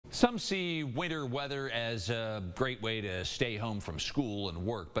Some see winter weather as a great way to stay home from school and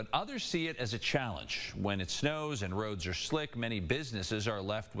work, but others see it as a challenge. When it snows and roads are slick, many businesses are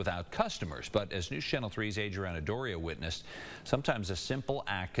left without customers. But as News Channel 3's Adriana Doria witnessed, sometimes a simple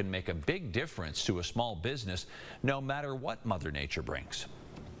act can make a big difference to a small business, no matter what Mother Nature brings.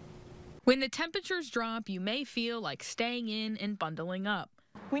 When the temperatures drop, you may feel like staying in and bundling up.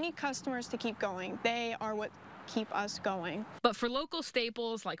 We need customers to keep going. They are what keep us going. But for local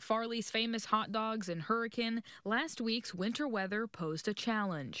staples like Farley's famous hot dogs and Hurricane, last week's winter weather posed a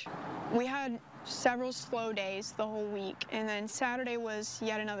challenge. We had several slow days the whole week, and then Saturday was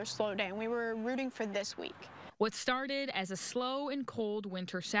yet another slow day, and we were rooting for this week. What started as a slow and cold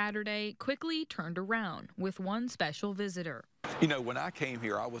winter Saturday quickly turned around with one special visitor. You know, when I came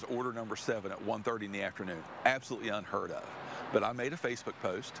here, I was order number 7 at 1:30 in the afternoon. Absolutely unheard of. But I made a Facebook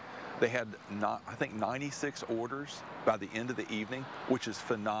post. They had, I think, 96 orders by the end of the evening, which is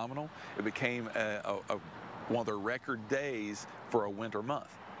phenomenal. It became one of the record days for a winter month.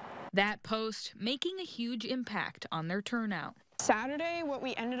 That post making a huge impact on their turnout. Saturday, what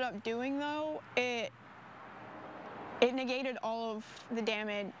we ended up doing, though, it negated all of the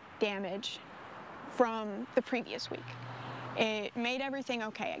damage from the previous week. It made everything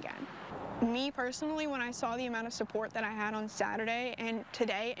okay again. Me personally, when I saw the amount of support that I had on Saturday and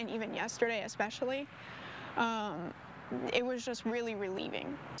today and even yesterday especially, it was just really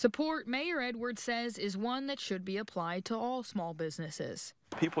relieving. Support, Mayor Edwards says, is one that should be applied to all small businesses.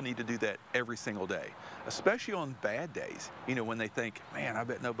 People need to do that every single day, especially on bad days. You know, when they think, man, I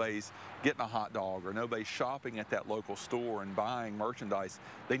bet nobody's getting a hot dog or nobody's shopping at that local store and buying merchandise,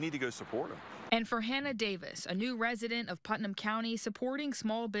 they need to go support them. And for Hannah Davis, a new resident of Putnam County, supporting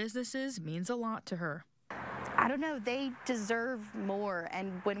small businesses means a lot to her. I don't know, they deserve more,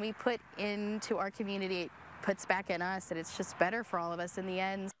 and when we put into our community, it puts back in us, and it's just better for all of us in the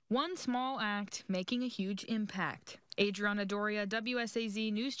end. One small act making a huge impact. Adriana Doria,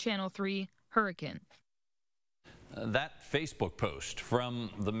 WSAZ News Channel 3, Hurricane. That Facebook post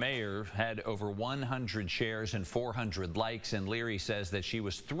from the mayor had over 100 shares and 400 likes, and Leary says that she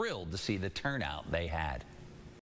was thrilled to see the turnout they had.